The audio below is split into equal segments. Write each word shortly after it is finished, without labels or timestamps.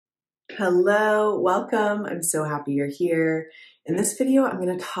Hello, welcome. I'm so happy you're here. In this video, I'm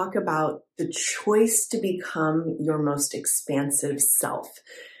going to talk about the choice to become your most expansive self.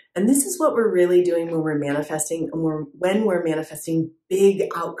 And this is what we're really doing when we're manifesting, when we're manifesting big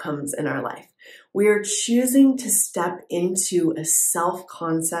outcomes in our life. We are choosing to step into a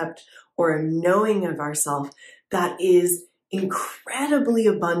self-concept or a knowing of ourself that is incredibly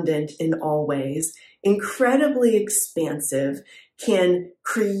abundant in all ways, incredibly expansive, can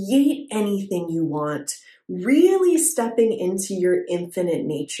create anything you want, really stepping into your infinite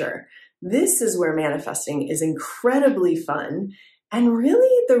nature. This is where manifesting is incredibly fun and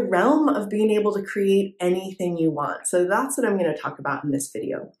really the realm of being able to create anything you want. So that's what I'm going to talk about in this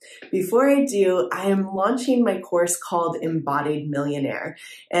video. Before I do, I am launching my course called Embodied Millionaire.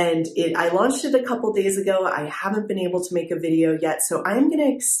 And I launched it a couple days ago. I haven't been able to make a video yet, so I'm going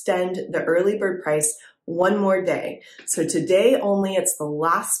to extend the early bird price one more day. So today only, it's the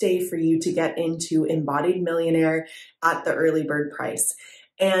last day for you to get into Embodied Millionaire at the early bird price.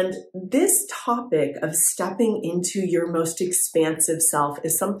 And this topic of stepping into your most expansive self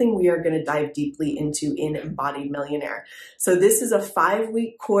is something we are going to dive deeply into in Embodied Millionaire. So this is a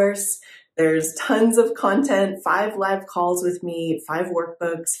 5-week course. There's tons of content, 5 live calls with me, 5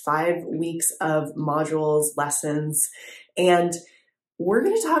 workbooks, 5 weeks of modules, lessons, and we're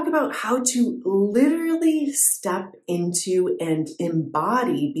going to talk about how to literally step into and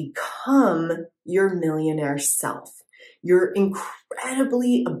embody, become your millionaire self, your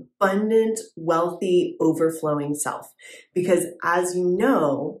incredibly abundant, wealthy, overflowing self. Because as you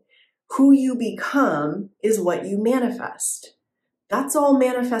know, who you become is what you manifest. That's all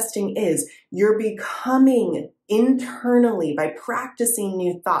manifesting is. You're becoming internally by practicing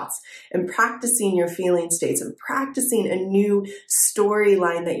new thoughts and practicing your feeling states and practicing a new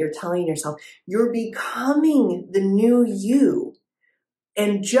storyline that you're telling yourself. You're becoming the new you.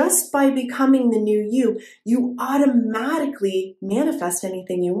 And just by becoming the new you, you automatically manifest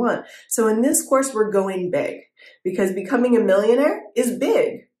anything you want. So in this course, we're going big because becoming a millionaire is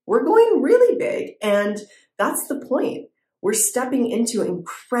big. We're going really big. And that's the point. We're stepping into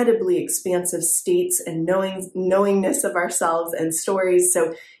incredibly expansive states and knowingness of ourselves and stories.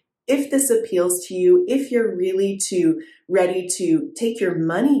 So if this appeals to you, if you're really ready to take your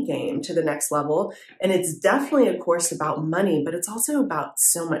money game to the next level, and it's definitely a course about money, but it's also about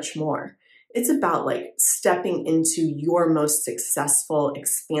so much more. It's about like stepping into your most successful,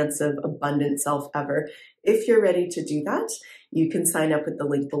 expansive, abundant self ever. If you're ready to do that, you can sign up with the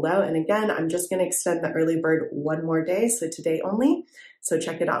link below. And again, I'm just going to extend the early bird one more day, so today only. So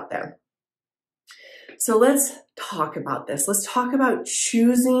check it out there. So let's talk about this. Let's talk about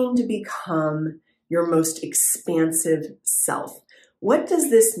choosing to become your most expansive self. What does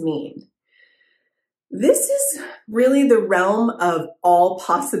this mean? This is really the realm of all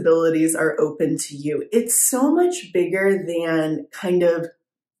possibilities are open to you. It's so much bigger than kind of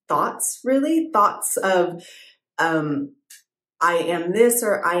thoughts, really. Thoughts of, I am this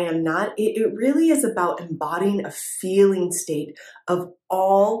or I am not. It really is about embodying a feeling state of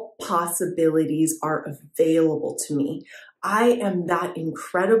all possibilities are available to me. I am that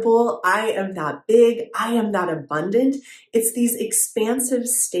incredible. I am that big. I am that abundant. It's these expansive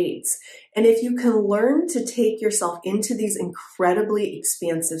states. And if you can learn to take yourself into these incredibly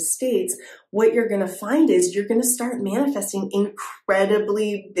expansive states, what you're going to find is you're going to start manifesting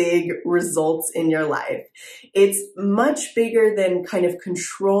incredibly big results in your life. It's much bigger than kind of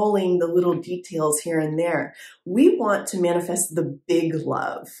controlling the little details here and there. We want to manifest the big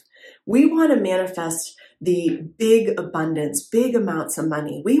love. We want to manifest the big abundance, big amounts of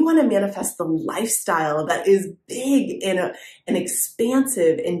money. We want to manifest the lifestyle that is big and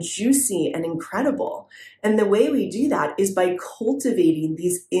expansive and juicy and incredible. And the way we do that is by cultivating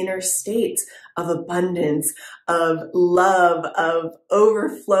these inner states of abundance, of love, of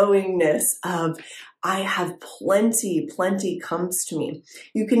overflowingness, of I have plenty comes to me.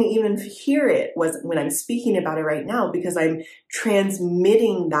 You can even hear it when I'm speaking about it right now because I'm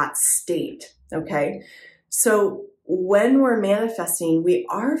transmitting that state, okay? So when we're manifesting, we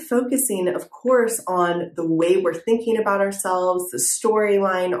are focusing, of course, on the way we're thinking about ourselves, the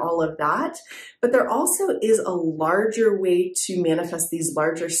storyline, all of that. But there also is a larger way to manifest these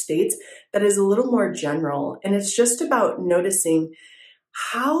larger states that is a little more general. And it's just about noticing,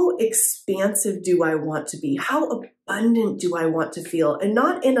 how expansive do I want to be? How abundant do I want to feel? And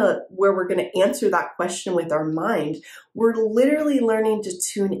not in a where we're going to answer that question with our mind. We're literally learning to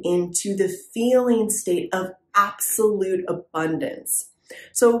tune into the feeling state of absolute abundance.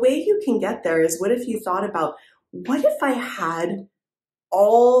 So a way you can get there is, what if you thought about, what if I had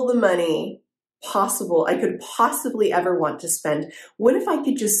all the money possible I could possibly ever want to spend? What if I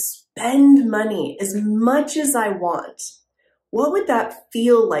could just spend money as much as I want? What would that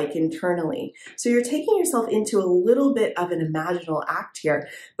feel like internally? So you're taking yourself into a little bit of an imaginal act here,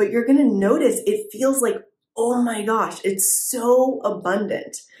 but you're going to notice it feels like, oh my gosh, it's so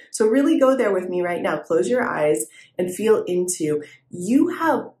abundant. So really go there with me right now. Close your eyes and feel into, you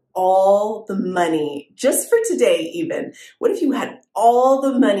have all the money, just for today even. What if you had all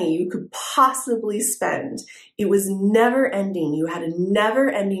the money you could possibly spend? It was never ending. You had a never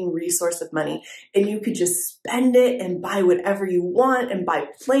ending resource of money and you could just spend it and buy whatever you want and buy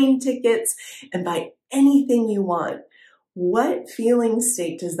plane tickets and buy anything you want. What feeling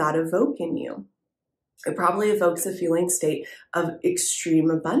state does that evoke in you? It probably evokes a feeling state of extreme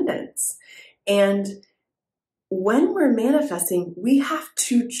abundance. And when we're manifesting, we have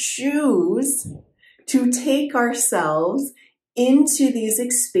to choose to take ourselves into these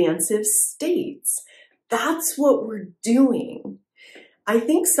expansive states. That's what we're doing. I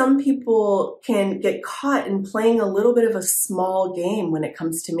think some people can get caught in playing a little bit of a small game when it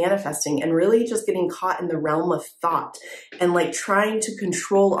comes to manifesting and really just getting caught in the realm of thought and like trying to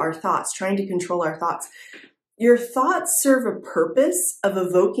control our thoughts, Your thoughts serve a purpose of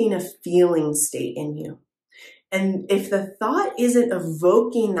evoking a feeling state in you. And if the thought isn't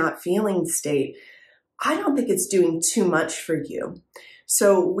evoking that feeling state, I don't think it's doing too much for you.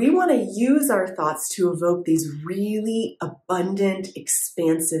 So we want to use our thoughts to evoke these really abundant,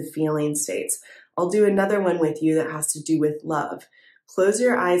 expansive feeling states. I'll do another one with you that has to do with love. Close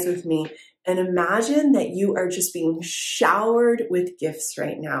your eyes with me and imagine that you are just being showered with gifts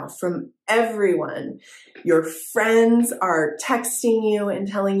right now from everyone. Your friends are texting you and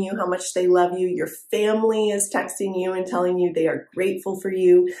telling you how much they love you. Your family is texting you and telling you they are grateful for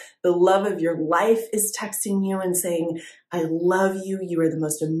you. The love of your life is texting you and saying, I love you. You are the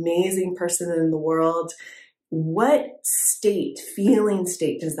most amazing person in the world. What state, feeling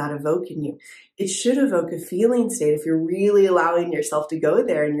state does that evoke in you? It should evoke a feeling state. If you're really allowing yourself to go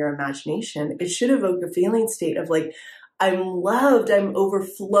there in your imagination, it should evoke a feeling state of like, I'm loved, I'm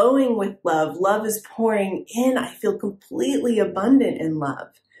overflowing with love. Love is pouring in. I feel completely abundant in love.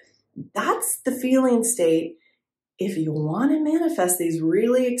 That's the feeling state. If you want to manifest these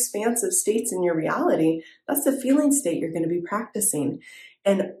really expansive states in your reality, that's the feeling state you're going to be practicing.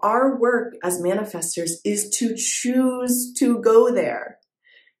 And our work as manifestors is to choose to go there.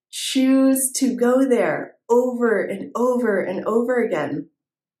 Choose to go there over and over and over again.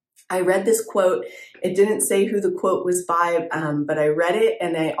 I read this quote. It didn't say who the quote was by, but I read it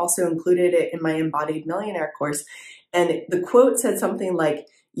and I also included it in my Embodied Millionaire course. And the quote said something like,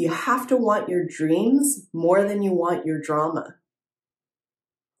 you have to want your dreams more than you want your drama.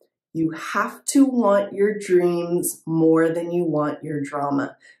 You have to want your dreams more than you want your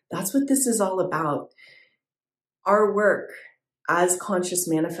drama. That's what this is all about. Our work as conscious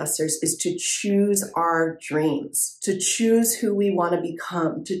manifestors is to choose our dreams, to choose who we want to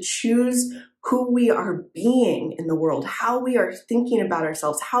become, to choose who we are being in the world, how we are thinking about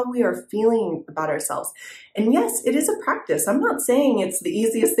ourselves, how we are feeling about ourselves. And yes, it is a practice. I'm not saying it's the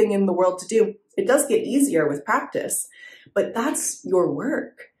easiest thing in the world to do. It does get easier with practice, but that's your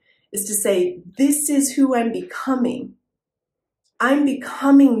work, is to say, this is who I'm becoming. I'm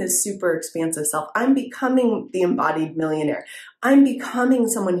becoming this super expansive self. I'm becoming the embodied millionaire. I'm becoming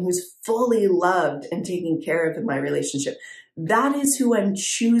someone who's fully loved and taken care of in my relationship. That is who I'm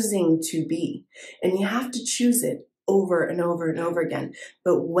choosing to be. And you have to choose it over and over and over again.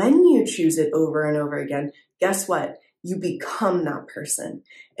 But when you choose it over and over again, guess what? You become that person.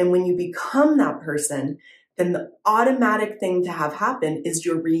 And when you become that person, then the automatic thing to have happen is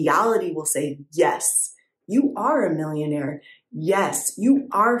your reality will say, yes, you are a millionaire. Yes, you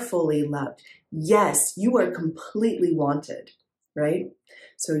are fully loved. Yes, you are completely wanted, right?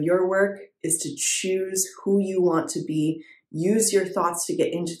 So your work is to choose who you want to be. Use your thoughts to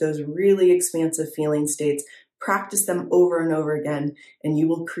get into those really expansive feeling states. Practice them over and over again, and you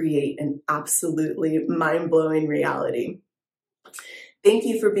will create an absolutely mind-blowing reality. Thank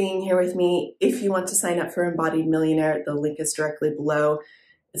you for being here with me. If you want to sign up for Embodied Millionaire, the link is directly below.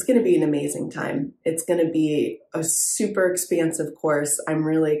 It's going to be an amazing time. It's going to be a super expansive course. I'm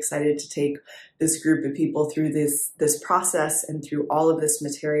really excited to take this group of people through this process and through all of this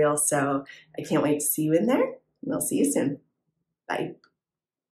material. So I can't wait to see you in there, and I'll see you soon. Bye.